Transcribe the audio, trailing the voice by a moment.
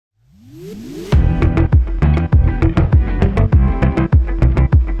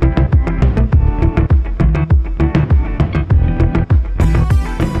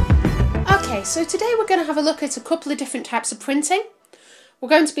going to have a look at a couple of different types of printing. We're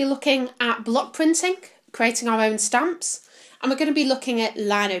going to be looking at block printing, creating our own stamps, and we're going to be looking at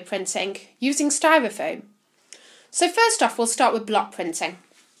lino printing using styrofoam. So first off, we'll start with block printing.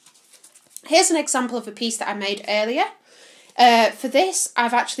 Here's an example of a piece that I made earlier. For this,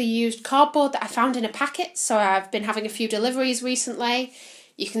 I've actually used cardboard that I found in a packet, so I've been having a few deliveries recently.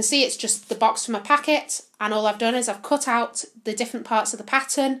 You can see it's just the box from a packet, and all I've done is I've cut out the different parts of the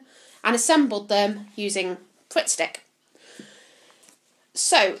pattern and assembled them using Pritt stick.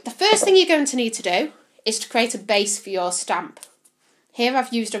 So the first thing you're going to need to do is to create a base for your stamp. Here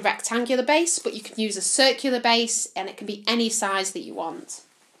I've used a rectangular base, but you can use a circular base and it can be any size that you want.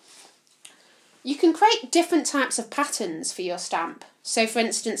 You can create different types of patterns for your stamp. So for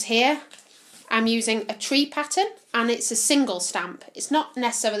instance here, I'm using a tree pattern and it's a single stamp. It's not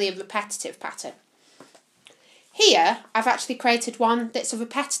necessarily a repetitive pattern. Here, I've actually created one that's a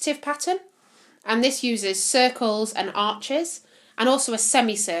repetitive pattern, and this uses circles and arches, and also a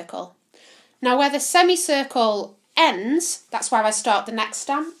semicircle. Now where the semicircle ends, that's where I start the next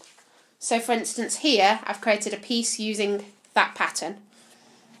stamp. So for instance here, I've created a piece using that pattern.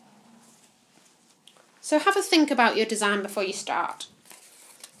 So have a think about your design before you start.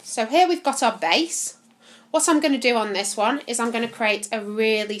 So here we've got our base. What I'm going to do on this one is I'm going to create a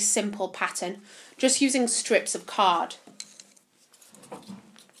really simple pattern, just using strips of card.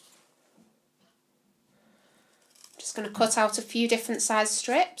 Just going to cut out a few different size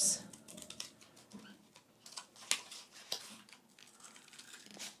strips.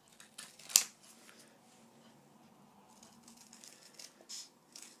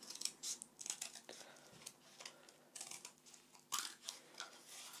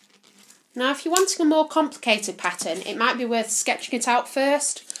 Now if you're wanting a more complicated pattern, it might be worth sketching it out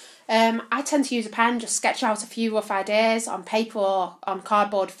first. I tend to use a pen, just sketch out a few rough ideas on paper or on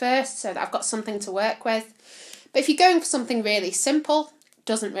cardboard first so that I've got something to work with. But if you're going for something really simple, it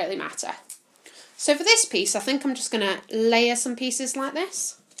doesn't really matter. So for this piece, I think I'm just going to layer some pieces like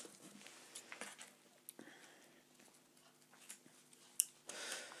this.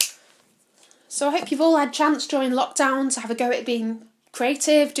 So I hope you've all had a chance during lockdown to have a go at being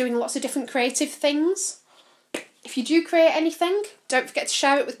creative, doing lots of different creative things. If you do create anything, don't forget to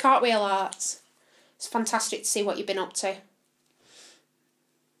share it with Cartwheel Arts. It's fantastic to see what you've been up to.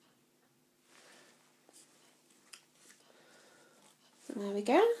 There we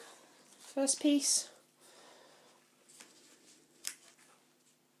go. First piece.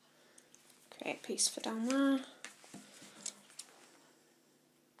 Create a piece for down there.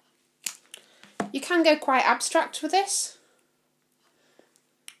 You can go quite abstract with this.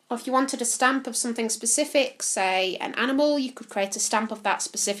 Or if you wanted a stamp of something specific, say an animal, you could create a stamp of that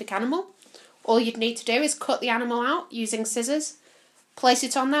specific animal. All you'd need to do is cut the animal out using scissors, place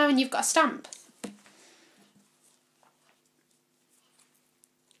it on there and you've got a stamp.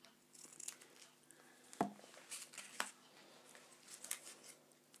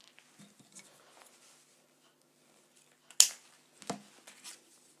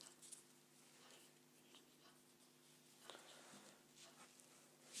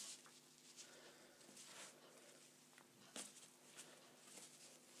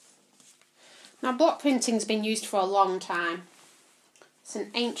 Now block printing's been used for a long time. It's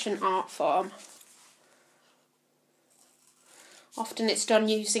an ancient art form. Often it's done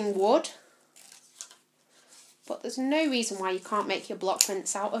using wood, but there's no reason why you can't make your block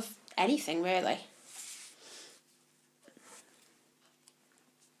prints out of anything really.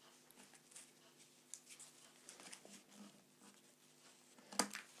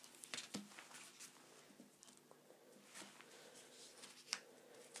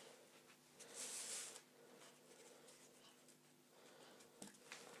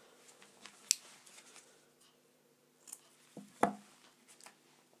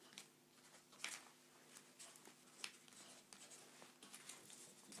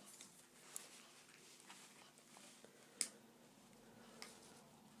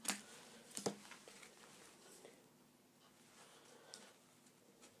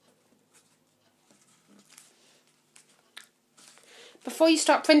 Before you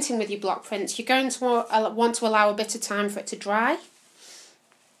start printing with your block prints, you're going to want to allow a bit of time for it to dry.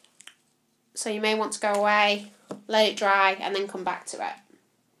 So you may want to go away, let it dry, and then come back to it.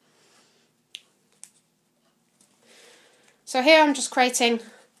 So here I'm just creating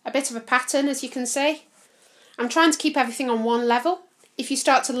a bit of a pattern, as you can see. I'm trying to keep everything on one level. If you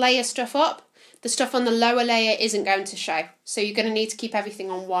start to layer stuff up, the stuff on the lower layer isn't going to show. So you're going to need to keep everything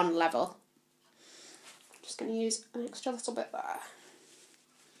on one level. I'm just going to use an extra little bit there.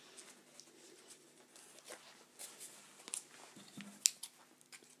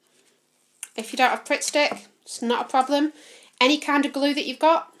 If you don't have Pritt Stick, it's not a problem. Any kind of glue that you've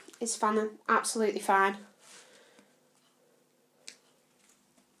got is fine, absolutely fine.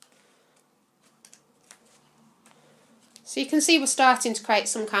 So you can see we're starting to create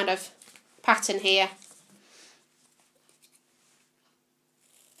some kind of pattern here.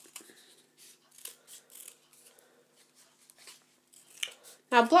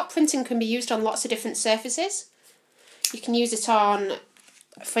 Now, block printing can be used on lots of different surfaces. You can use it on,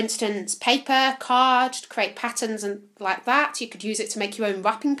 for instance, paper, card, to create patterns and like that. You could use it to make your own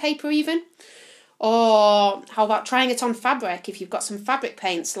wrapping paper even. Or how about trying it on fabric? If you've got some fabric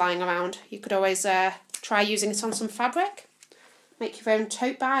paints lying around, you could always try using it on some fabric. Make your own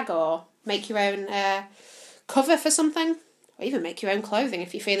tote bag or make your own cover for something. Or even make your own clothing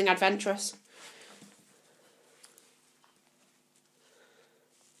if you're feeling adventurous.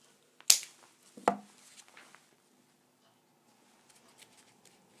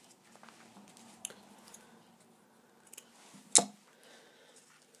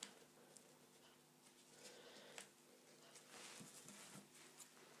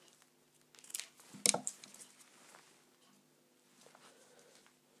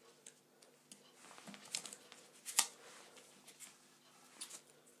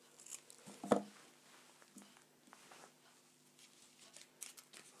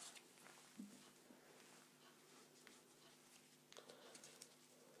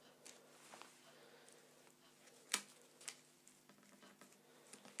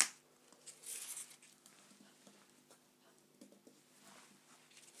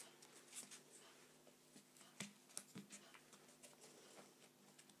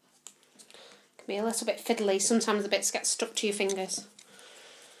 Be a little bit fiddly, sometimes the bits get stuck to your fingers.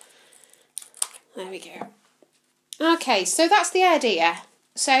 There we go. Okay, so that's the idea.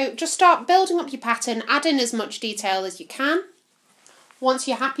 So just start building up your pattern, add in as much detail as you can. Once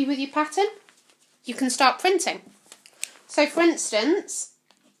you're happy with your pattern, you can start printing. So for instance,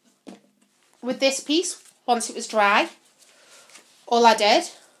 with this piece, once it was dry, all I did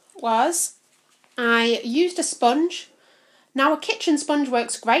was I used a sponge. Now a kitchen sponge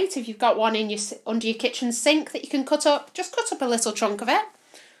works great if you've got one in under your kitchen sink that you can cut up. Just cut up a little chunk of it.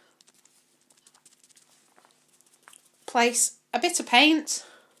 Place a bit of paint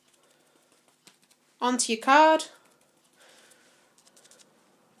onto your card.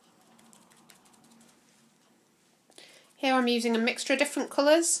 Here I'm using a mixture of different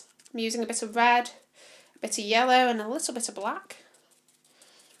colours. I'm using a bit of red, a bit of yellow and a little bit of black.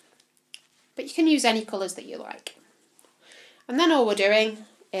 But you can use any colours that you like. And then all we're doing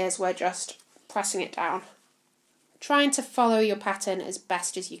is we're just pressing it down. Trying to follow your pattern as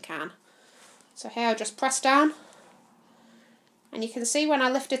best as you can. So here I'll just press down. And you can see when I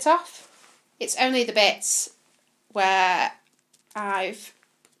lift it off, it's only the bits where I've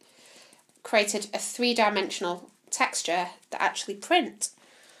created a three-dimensional texture that actually print.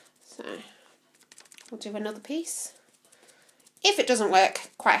 So we'll do another piece. If it doesn't work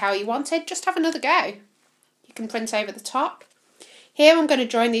quite how you wanted, just have another go. You can print over the top. Here I'm going to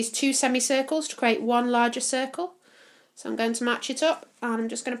join these two semicircles to create one larger circle. So I'm going to match it up and I'm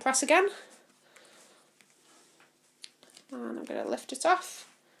just going to press again. And I'm going to lift it off.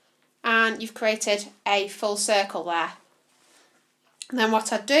 And you've created a full circle there. And then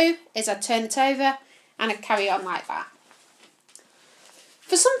what I'd do is I'd turn it over and I'd carry on like that.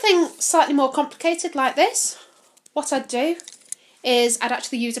 For something slightly more complicated like this, what I'd do is I'd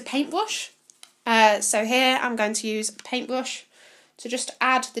actually use a paintbrush. So here I'm going to use a paintbrush to just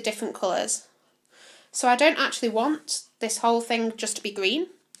add the different colours. So I don't actually want this whole thing just to be green.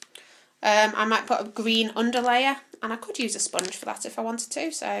 I might put a green underlayer, and I could use a sponge for that if I wanted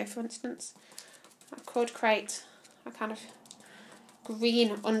to. So for instance, I could create a kind of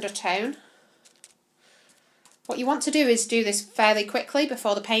green undertone. What you want to do is do this fairly quickly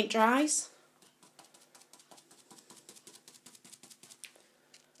before the paint dries.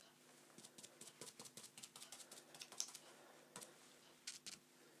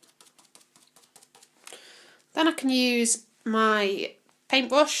 Then I can use my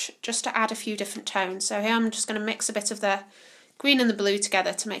paintbrush just to add a few different tones. So here I'm just going to mix a bit of the green and the blue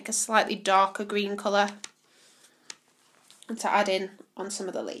together to make a slightly darker green colour and to add in on some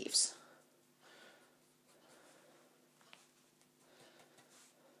of the leaves.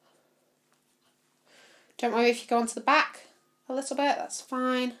 Don't worry if you go onto the back a little bit, that's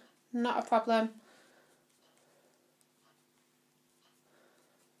fine, not a problem.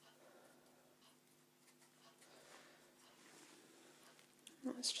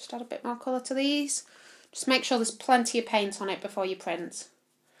 Let's just add a bit more colour to these. Just make sure there's plenty of paint on it before you print.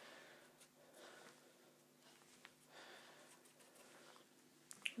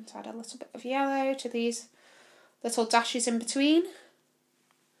 Let's add a little bit of yellow to these little dashes in between.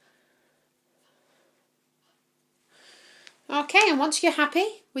 Okay, and once you're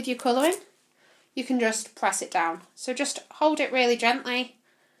happy with your colouring, you can just press it down. So just hold it really gently,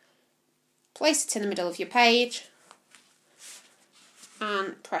 place it in the middle of your page,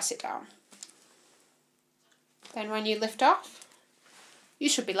 and press it down. Then when you lift off, you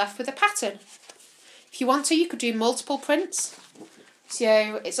should be left with a pattern. If you want to, you could do multiple prints.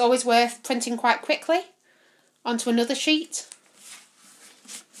 So it's always worth printing quite quickly onto another sheet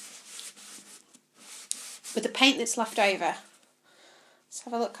with the paint that's left over. Let's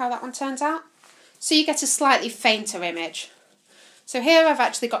have a look how that one turns out. So you get a slightly fainter image. So here I've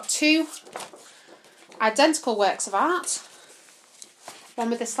actually got two identical works of art. One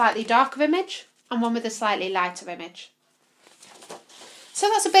with a slightly darker image and one with a slightly lighter image. So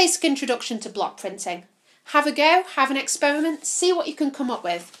that's a basic introduction to block printing. Have a go, have an experiment, see what you can come up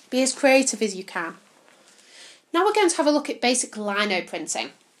with. Be as creative as you can. Now we're going to have a look at basic lino printing.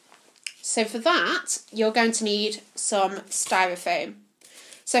 So for that, you're going to need some styrofoam.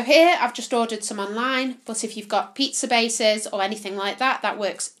 So here I've just ordered some online, but if you've got pizza bases or anything like that, that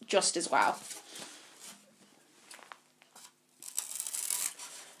works just as well.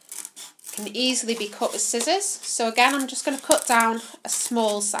 Can easily be cut with scissors. So again, I'm just going to cut down a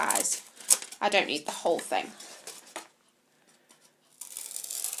small size. I don't need the whole thing.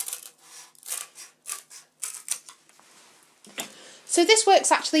 So this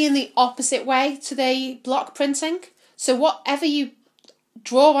works actually in the opposite way to the block printing. So whatever you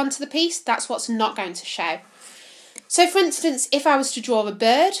draw onto the piece, that's what's not going to show. So for instance, if I was to draw a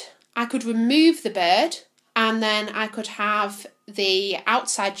bird, I could remove the bird and then I could have the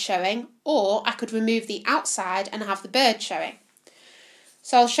outside showing, or I could remove the outside and have the bird showing.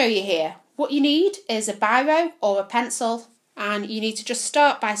 So I'll show you here. What you need is a biro or a pencil, and you need to just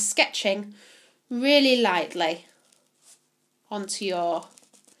start by sketching really lightly onto your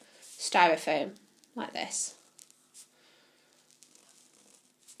styrofoam like this.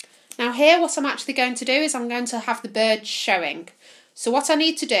 Now here what I'm actually going to do is I'm going to have the bird showing. So what I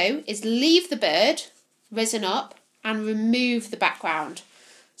need to do is leave the bird risen up and remove the background.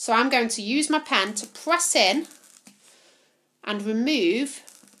 So I'm going to use my pen to press in and remove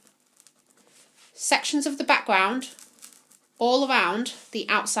sections of the background all around the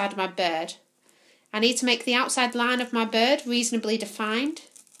outside of my bird. I need to make the outside line of my bird reasonably defined.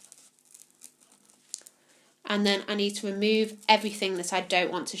 And then I need to remove everything that I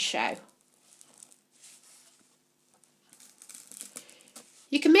don't want to show.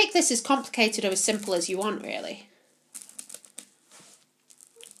 You can make this as complicated or as simple as you want, really.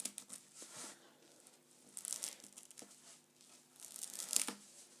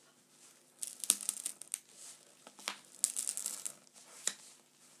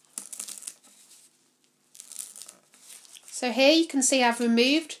 So here you can see I've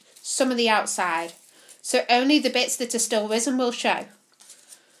removed some of the outside. So only the bits that are still risen will show.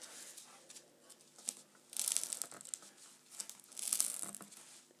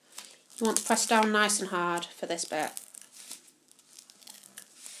 You want to press down nice and hard for this bit.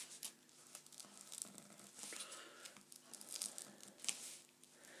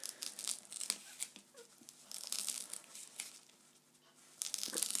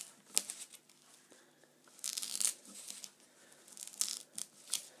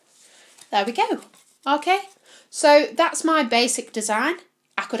 There we go. Okay, so that's my basic design.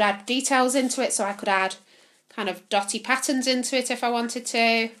 I could add details into it, so I could add kind of dotty patterns into it if I wanted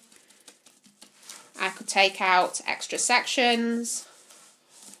to. I could take out extra sections.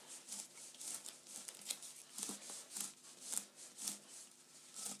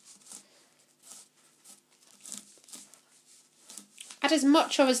 Add as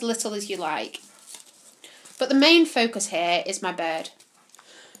much or as little as you like. But the main focus here is my bird.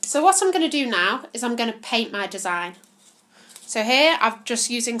 So what I'm going to do now is I'm going to paint my design. So here I'm just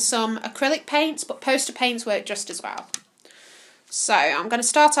using some acrylic paints, but poster paints work just as well. So I'm going to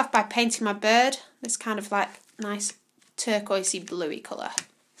start off by painting my bird, this kind of like nice turquoisey bluey colour.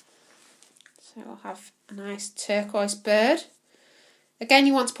 So I'll have a nice turquoise bird. Again,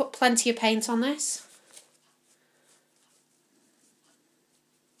 you want to put plenty of paint on this.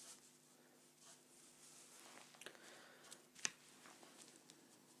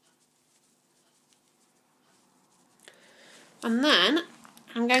 And then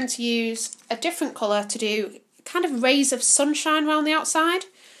I'm going to use a different colour to do kind of rays of sunshine around the outside.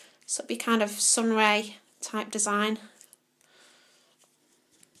 So it'll be kind of sun ray type design.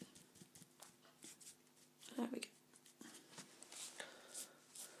 There we go.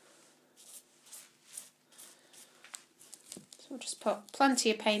 So we'll just Just put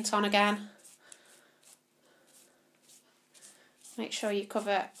plenty of paint on again. Make sure you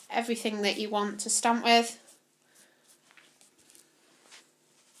cover everything that you want to stamp with.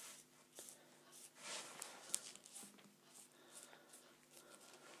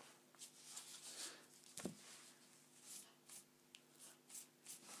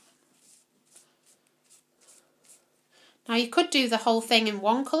 Now you could do the whole thing in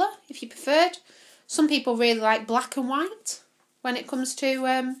one colour if you preferred. Some people really like black and white when it comes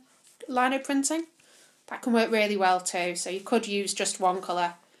to lino printing. That can work really well too, so you could use just one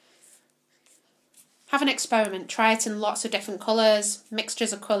colour. Have an experiment, try it in lots of different colours,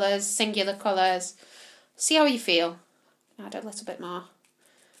 mixtures of colours, singular colours. See how you feel. Add a little bit more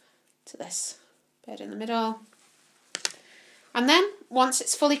to this bit in the middle. And then, once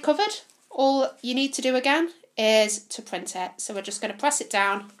it's fully covered, all you need to do again is to print it. So we're just going to press it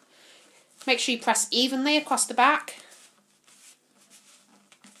down. Make sure you press evenly across the back.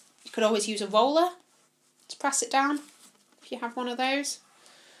 You could always use a roller to press it down if you have one of those.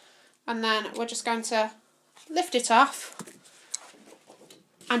 And then we're just going to lift it off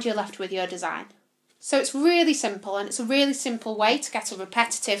and you're left with your design. So it's really simple, and it's a really simple way to get a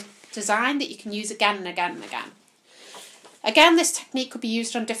repetitive design that you can use again and again and again. Again, this technique could be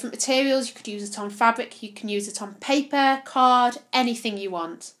used on different materials. You could use it on fabric, you can use it on paper, card, anything you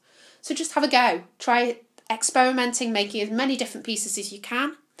want. So just have a go. Try experimenting, making as many different pieces as you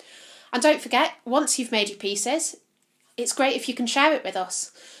can. And don't forget, once you've made your pieces, it's great if you can share it with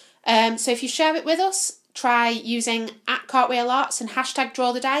us. So if you share it with us, try using @cartwheelarts and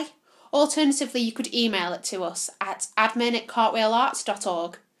 #drawtheday. Alternatively, you could email it to us at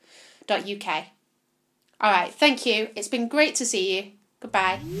admin@cartwheelarts.org.uk. All right, thank you. It's been great to see you.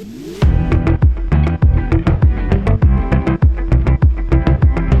 Goodbye.